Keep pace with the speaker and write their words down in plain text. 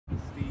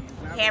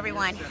Hey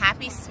everyone,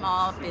 happy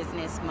Small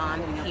Business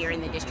Month here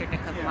in the District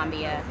of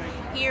Columbia.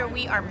 Here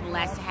we are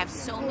blessed to have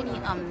so many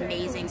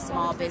amazing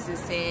small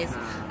businesses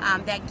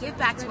that give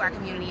back to our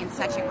community in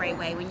such a great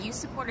way. When you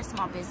support a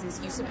small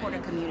business, you support a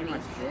community.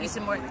 You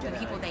support the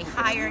people they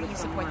hire, you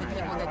support the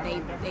people that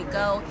they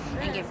go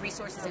and give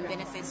resources and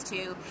benefits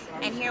to.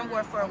 And here in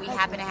Ward 4, we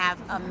happen to have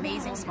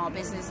amazing small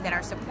businesses that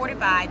are supported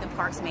by the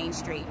Parks Main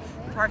Street.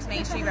 The Parks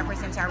Main Street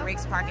represents our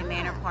Riggs Park and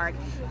Manor Park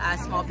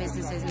small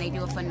businesses, and they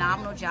do a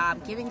phenomenal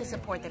job giving the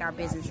support that our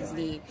businesses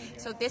need.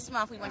 So this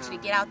month we want you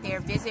to get out there,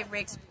 visit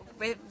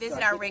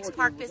our Riggs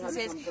Park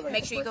businesses,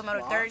 make sure you go to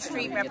 3rd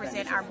Street,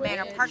 represent our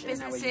Manor Park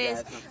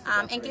businesses,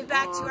 and give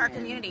back to our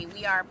community.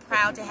 We are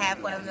proud to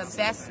have one of the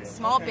best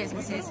small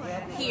businesses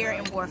here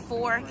in Ward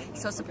 4,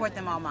 so support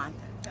them all month.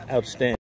 Outstanding.